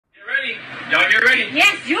Remy, y'all get ready.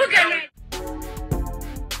 Yes, you get ready.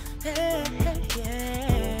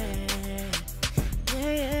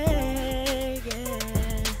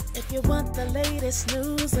 If you want the latest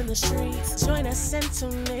news in the streets, join us and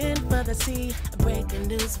tune in for the tea. Breaking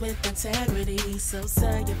news with integrity. So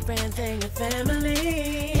tell your friends and your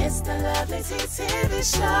family. It's the Lovelyti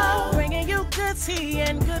TV show, bringing you good tea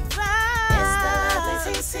and good vibes.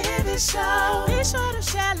 It's the Lovelyti TV show. Be sure to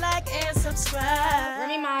share, like, and subscribe.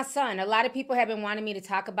 Remy Ma's son. A lot of people have been wanting me to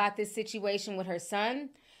talk about this situation with her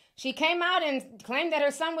son. She came out and claimed that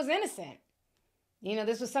her son was innocent. You know,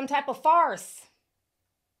 this was some type of farce.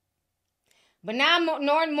 But now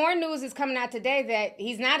more news is coming out today that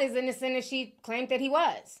he's not as innocent as she claimed that he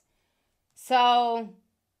was. So,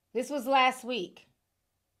 this was last week.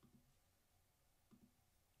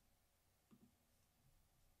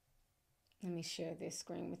 Let me share this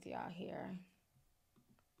screen with y'all here.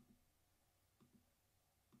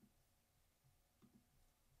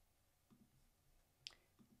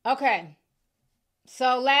 Okay.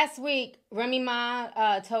 So, last week, Remy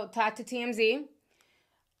Ma talked to TMZ.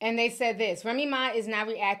 And they said this: Remy Ma is now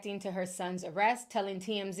reacting to her son's arrest, telling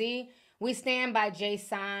TMZ, "We stand by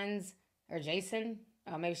Jason,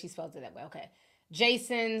 oh, maybe she spelled it that way, okay.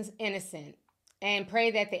 Jason's innocent, and pray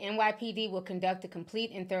that the NYPD will conduct a complete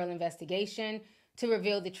and thorough investigation to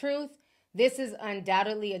reveal the truth. This is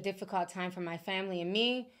undoubtedly a difficult time for my family and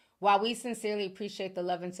me. While we sincerely appreciate the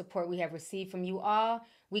love and support we have received from you all,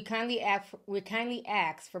 we kindly ask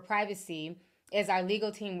for privacy as our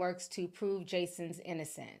legal team works to prove Jason's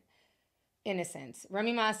innocence.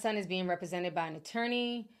 Remy Ma's son is being represented by an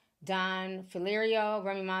attorney, Don Filerio.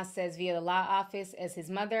 Remy Ma says via the law office, as his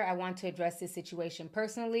mother, I want to address this situation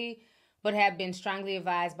personally, but have been strongly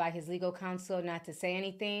advised by his legal counsel not to say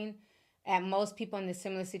anything. At most, people in this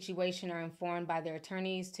similar situation are informed by their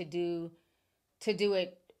attorneys to do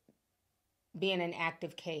it being an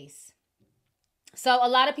active case. So a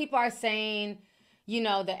lot of people are saying, you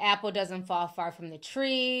know, the apple doesn't fall far from the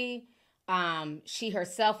tree. She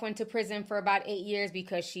herself went to prison for about 8 years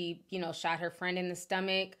because she, you know, shot her friend in the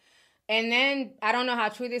stomach. And then, I don't know how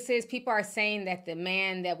true this is, people are saying that the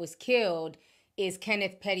man that was killed is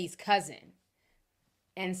Kenneth Petty's cousin.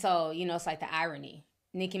 And so, you know, it's like the irony.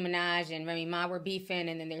 Nicki Minaj and Remy Ma were beefing,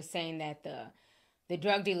 and then they're saying that the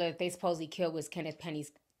drug dealer that they supposedly killed was Kenneth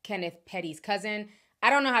Petty's cousin. I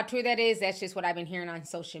don't know how true that is. That's just what I've been hearing on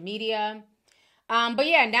social media. But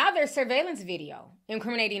yeah, now there's surveillance video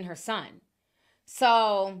incriminating her son.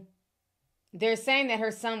 So they're saying that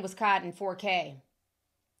her son was caught in 4K.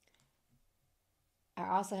 I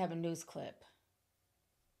also have a news clip.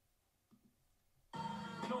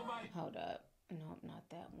 Hold up. Nope, not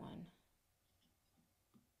that one.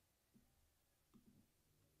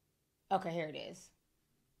 Okay, here it is.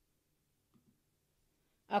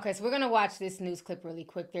 Okay, so we're going to watch this news clip really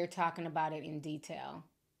quick. They're talking about it in detail.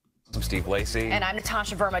 I'm Steve Lacey. And I'm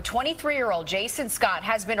Natasha Verma. 23-year-old Jason Scott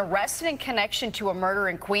has been arrested in connection to a murder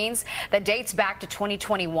in Queens that dates back to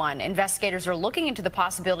 2021. Investigators are looking into the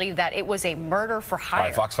possibility that it was a murder for hire. All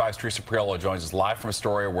right, Fox 5's Teresa Priolo joins us live from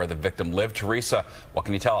Astoria where the victim lived. Teresa, what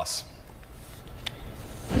can you tell us?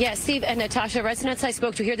 Yeah, Steve and Natasha, residents I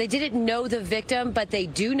spoke to here, they didn't know the victim, but they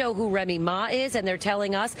do know who Remy Ma is, and they're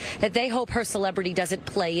telling us that they hope her celebrity doesn't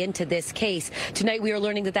play into this case. Tonight, we are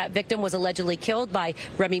learning that that victim was allegedly killed by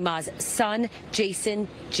Remy Ma's son,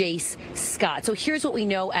 Jace Scott. So here's what we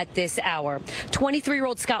know at this hour.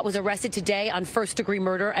 23-year-old Scott was arrested today on first-degree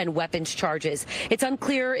murder and weapons charges. It's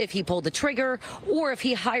unclear if he pulled the trigger or if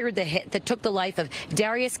he hired the hit that took the life of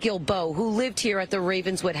Darius Gilbo, who lived here at the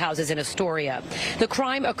Ravenswood houses in Astoria. The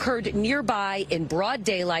crime occurred nearby in broad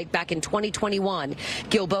daylight back in 2021.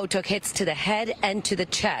 Gilbo took hits to the head and to the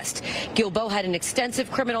chest. Gilbo had an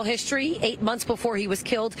extensive criminal history. 8 months before he was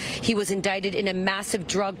killed, he was indicted in a massive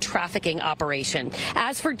drug trafficking operation.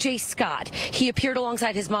 As for Jace Scott, he appeared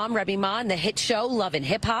alongside his mom, Remy Ma, in the hit show Love and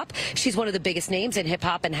Hip Hop. She's one of the biggest names in hip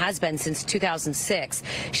hop and has been since 2006.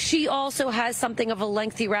 She also has something of a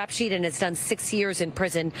lengthy rap sheet and has done 6 years in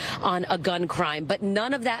prison on a gun crime. But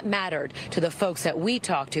none of that mattered to the folks that we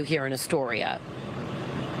talked to here in Astoria.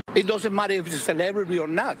 It doesn't matter if it's a celebrity or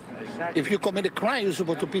not. If you commit a crime, you're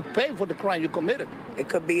supposed to be paid for the crime you committed. It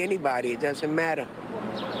could be anybody. It doesn't matter.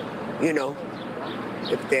 You know,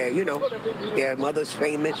 if they're, you know, their mother's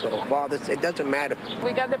famous or father's, it doesn't matter.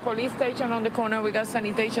 We got the police station on the corner. We got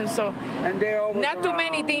sanitation. So not too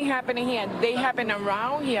many things happening here. They happen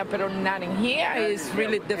around here, but not in here. It's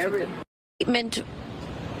really difficult.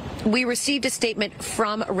 We received a statement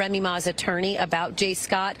from Remy Ma's attorney about Jay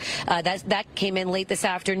Scott. That came in late this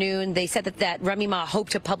afternoon. They said that Remy Ma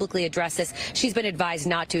hoped to publicly address this. She's been advised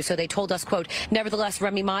not to, so they told us, quote, nevertheless,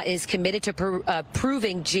 Remy Ma is committed to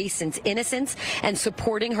proving Jason's innocence and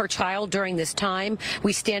supporting her child during this time.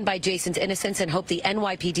 We stand by Jason's innocence and hope the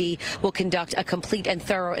NYPD will conduct a complete and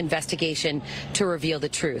thorough investigation to reveal the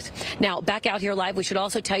truth. Now, back out here live, we should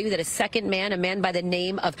also tell you that a second man, a man by the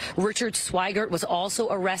name of Richard Swigert, was also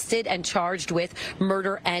arrested and charged with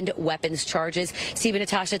murder and weapons charges. Steve and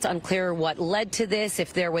Natasha, it's unclear what led to this,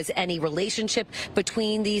 if there was any relationship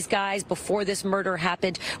between these guys before this murder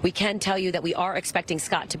happened. We can tell you that we are expecting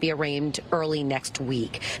Scott to be arraigned early next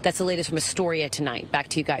week. That's the latest from Astoria tonight. Back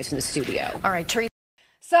to you guys from the studio. All right, Teresa.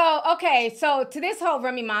 So to this whole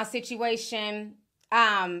Remy Ma situation,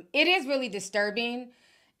 it is really disturbing.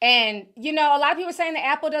 And, a lot of people are saying the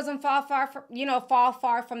apple doesn't fall far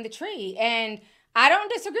from the tree. And I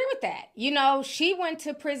don't disagree with that. She went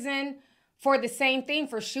to prison for the same thing,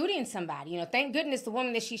 for shooting somebody. Thank goodness the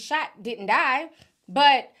woman that she shot didn't die.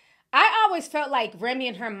 But I always felt like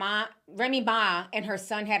Remy Ma and her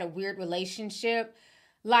son had a weird relationship.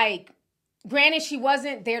 Like, granted, she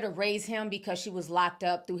wasn't there to raise him because she was locked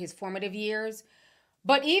up through his formative years.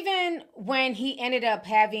 But even when he ended up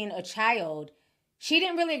having a child, she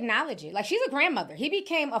didn't really acknowledge it. Like, she's a grandmother. He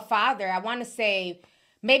became a father, I want to say,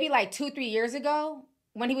 maybe like 2-3 years ago,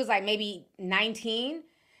 when he was like maybe 19.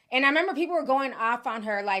 And I remember people were going off on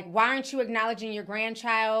her, like, why aren't you acknowledging your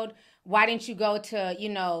grandchild? Why didn't you go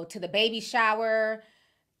to, to the baby shower?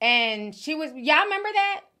 And y'all remember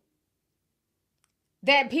that?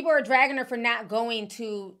 That people were dragging her for not going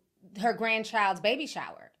to her grandchild's baby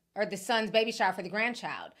shower, or the son's baby shower for the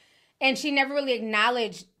grandchild. And she never really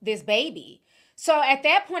acknowledged this baby. So at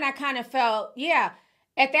that point, I kind of felt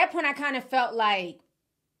like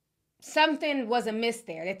something was amiss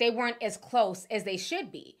there, that they weren't as close as they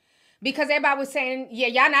should be. Because everybody was saying, yeah,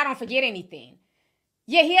 y'all not don't forget anything.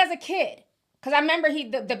 Yeah, he has a kid. Because I remember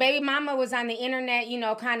the baby mama was on the internet,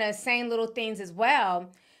 kind of saying little things as well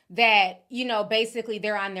that, basically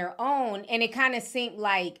they're on their own. And it kind of seemed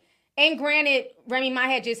like, and granted, Remy Ma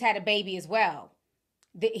had just had a baby as well.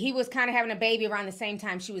 He was kind of having a baby around the same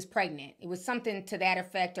time she was pregnant. It was something to that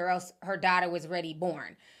effect, or else her daughter was already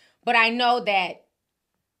born. But I know that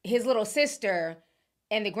his little sister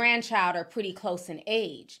and the grandchild are pretty close in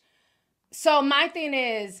age. So my thing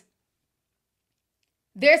is,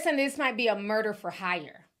 they're saying this might be a murder for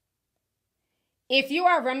hire. If you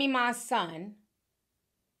are Remy Ma's son,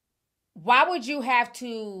 why would you have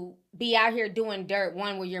to be out here doing dirt,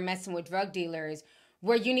 one, where you're messing with drug dealers,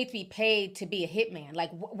 where you need to be paid to be a hitman?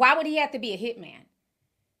 Like, why would he have to be a hitman?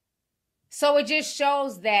 So it just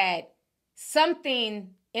shows that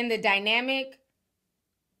something in the dynamic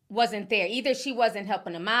wasn't there. Either she wasn't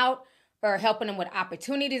helping him out or helping him with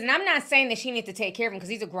opportunities. And I'm not saying that she needs to take care of him, because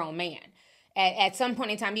he's a grown man. At some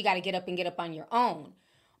point in time, you got to get up on your own.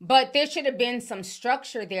 But there should have been some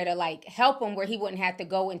structure there to, like, help him where he wouldn't have to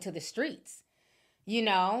go into the streets.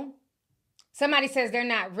 Somebody says they're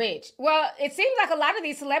not rich. Well, it seems like a lot of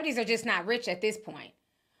these celebrities are just not rich at this point.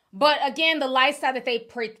 But again, the lifestyle that they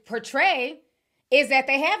portray is that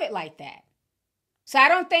they have it like that. So I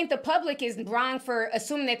don't think the public is wrong for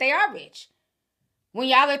assuming that they are rich. When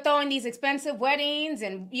y'all are throwing these expensive weddings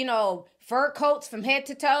and, fur coats from head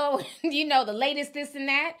to toe, the latest this and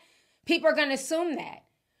that, people are going to assume that.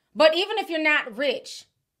 But even if you're not rich,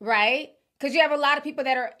 right? Because you have a lot of people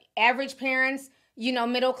that are average parents,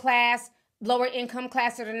 middle class, lower income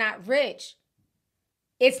class, that are not rich.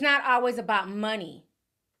 It's not always about money.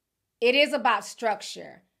 It is about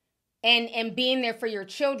structure and being there for your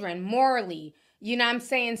children morally,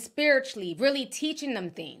 spiritually, really teaching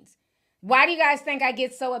them things. Why do you guys think I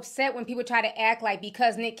get so upset when people try to act like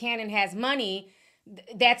because Nick Cannon has money,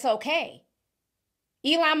 that's okay?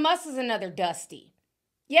 Elon Musk is another Dusty.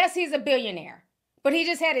 Yes, he's a billionaire, but he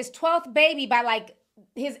just had his 12th baby by like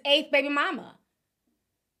his 8th baby mama.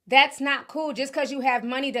 That's not cool. Just because you have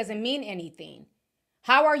money doesn't mean anything.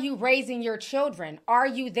 How are you raising your children? Are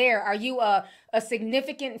you there? Are you a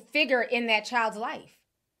significant figure in that child's life?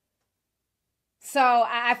 So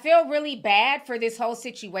I feel really bad for this whole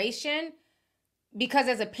situation, because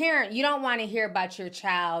as a parent, you don't want to hear about your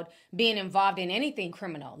child being involved in anything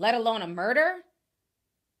criminal, let alone a murder.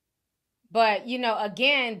 But,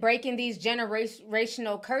 again, breaking these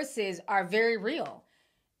generational curses are very real.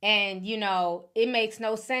 And, it makes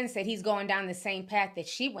no sense that he's going down the same path that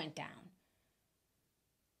she went down.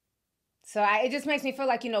 So it just makes me feel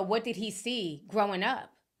like, what did he see growing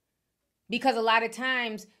up? Because a lot of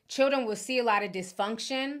times children will see a lot of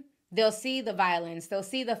dysfunction they'll see the violence, they'll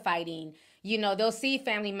see the fighting, you know, they'll see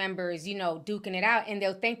family members, you know, duking it out, and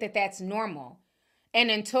they'll think that that's normal. And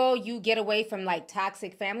until you get away from like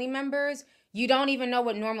toxic family members, you don't even know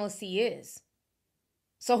what normalcy is.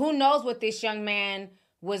 So who knows what this young man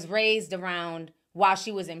was raised around while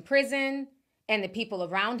she was in prison and the people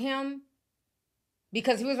around him.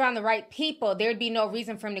 Because if he was around the right people, there'd be no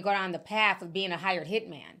reason for him to go down the path of being a hired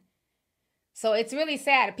hitman. So it's really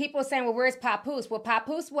sad. People are saying, well, where's Papoose? Well,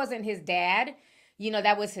 Papoose wasn't his dad. You know,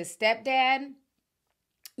 that was his stepdad.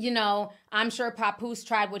 You know, I'm sure Papoose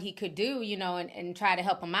tried what he could do, you know, and try to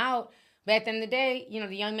help him out. But at the end of the day, you know,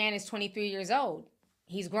 the young man is 23 years old.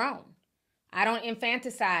 He's grown. I don't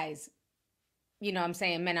infantilize, you know what I'm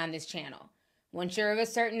saying, men on this channel. Once you're of a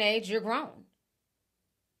certain age, you're grown.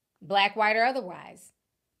 Black, white, or otherwise.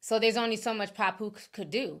 So there's only so much Papoose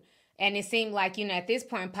could do. And it seemed like, you know, at this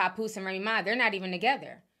point, Papoose and Remy Ma, they're not even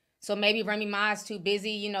together. So maybe Remy Ma is too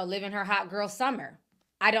busy, you know, living her hot girl summer.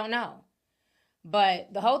 I don't know.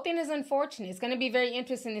 But the whole thing is unfortunate. It's going to be very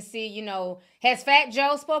interesting to see, you know, has Fat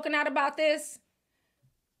Joe spoken out about this?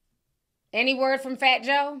 Any word from Fat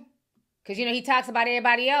Joe? Because, you know, he talks about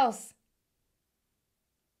everybody else.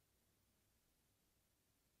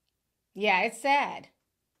 Yeah, it's sad.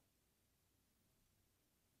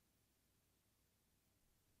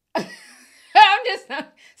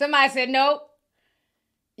 Somebody said, nope.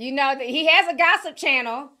 You know, he has a gossip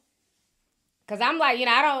channel. Because I'm like, you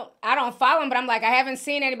know, I don't follow him, but I'm like, I haven't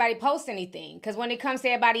seen anybody post anything. Because when it comes to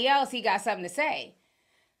everybody else, he got something to say.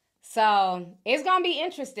 So it's going to be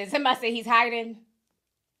interesting. Somebody said he's hiding.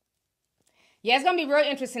 Yeah, it's going to be real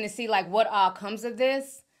interesting to see like what all comes of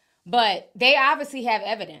this. But they obviously have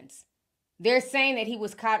evidence. They're saying that he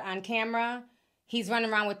was caught on camera. He's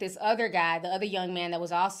running around with this other guy, the other young man that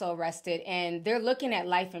was also arrested, and they're looking at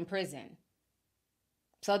life in prison.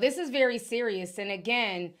 So this is very serious. And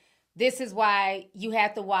again, this is why you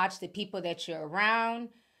have to watch the people that you're around,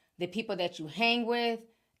 the people that you hang with.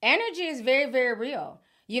 Energy is very, very real.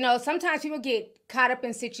 You know, sometimes people get caught up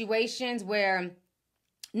in situations where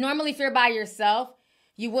normally if you're by yourself,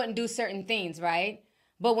 you wouldn't do certain things, right?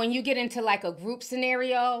 But when you get into like a group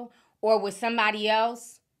scenario or with somebody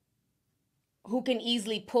else who can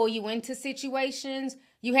easily pull you into situations,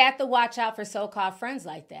 you have to watch out for so-called friends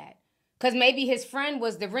like that. Because maybe his friend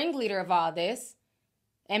was the ringleader of all this,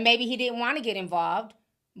 and maybe he didn't want to get involved,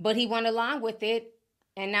 but he went along with it,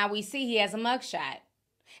 and now we see he has a mugshot.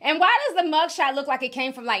 And why does the mugshot look like it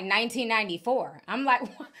came from like 1994? I'm like,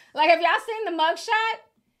 have y'all seen the mugshot?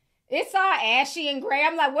 It's all ashy and gray.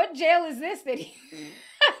 I'm like, what jail is this that he...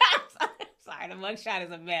 Sorry, the mugshot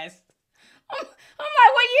is a mess. I'm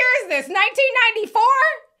like, what year is this? 1994?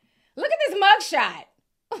 Look at this mugshot.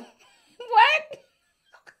 What?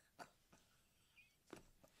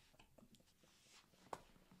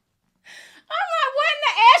 I'm like, what in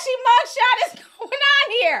the ashy mugshot is going on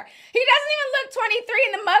here? He doesn't even look 23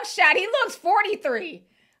 in the mugshot. He looks 43.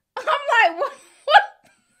 I'm like, what?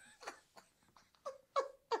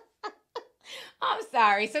 I'm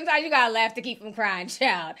sorry. Sometimes you gotta laugh to keep from crying,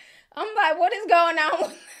 child. I'm like, what is going on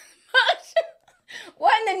with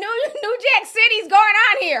what in the New Jack City's going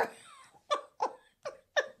on here?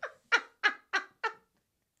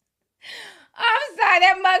 I'm sorry,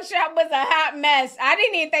 that mugshot was a hot mess. I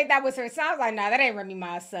didn't even think that was her son. I was like, nah, that ain't Remy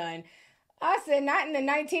Ma's son. I said, not in the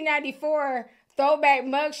 1994 throwback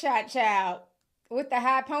mugshot, child, with the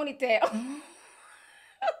high ponytail.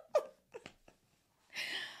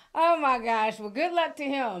 Oh my gosh. Well, good luck to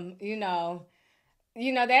him, you know.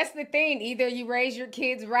 You know, that's the thing. Either you raise your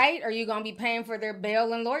kids right or you're going to be paying for their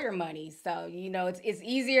bail and lawyer money. So, you know, it's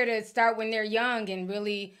easier to start when they're young and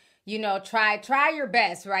really, you know, try your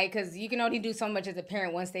best, right? Because you can only do so much as a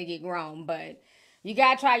parent once they get grown. But you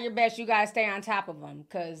got to try your best. You got to stay on top of them.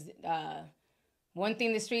 Because one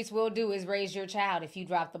thing the streets will do is raise your child if you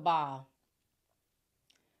drop the ball.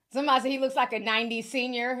 Somebody said he looks like a 90s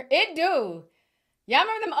senior. It do. Y'all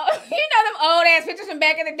remember them, you know, them old ass pictures from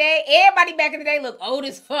back in the day? Everybody back in the day looked old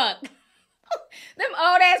as fuck. Them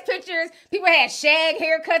old ass pictures, people had shag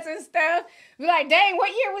haircuts and stuff. We're like, dang,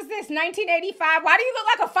 what year was this? 1985? Why do you look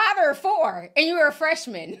like a father of four and you were a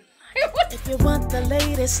freshman? If you want the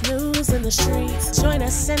latest news in the streets, join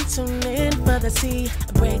us and tune in for the tea.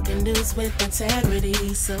 Breaking news with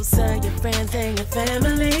integrity. So tell your friends and your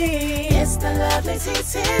family. It's the Lovelyti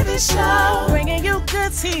TV show, bringing you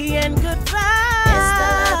good tea and good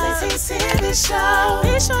vibes. It's the Lovelyti TV show.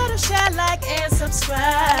 Be sure to share, like, and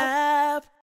subscribe.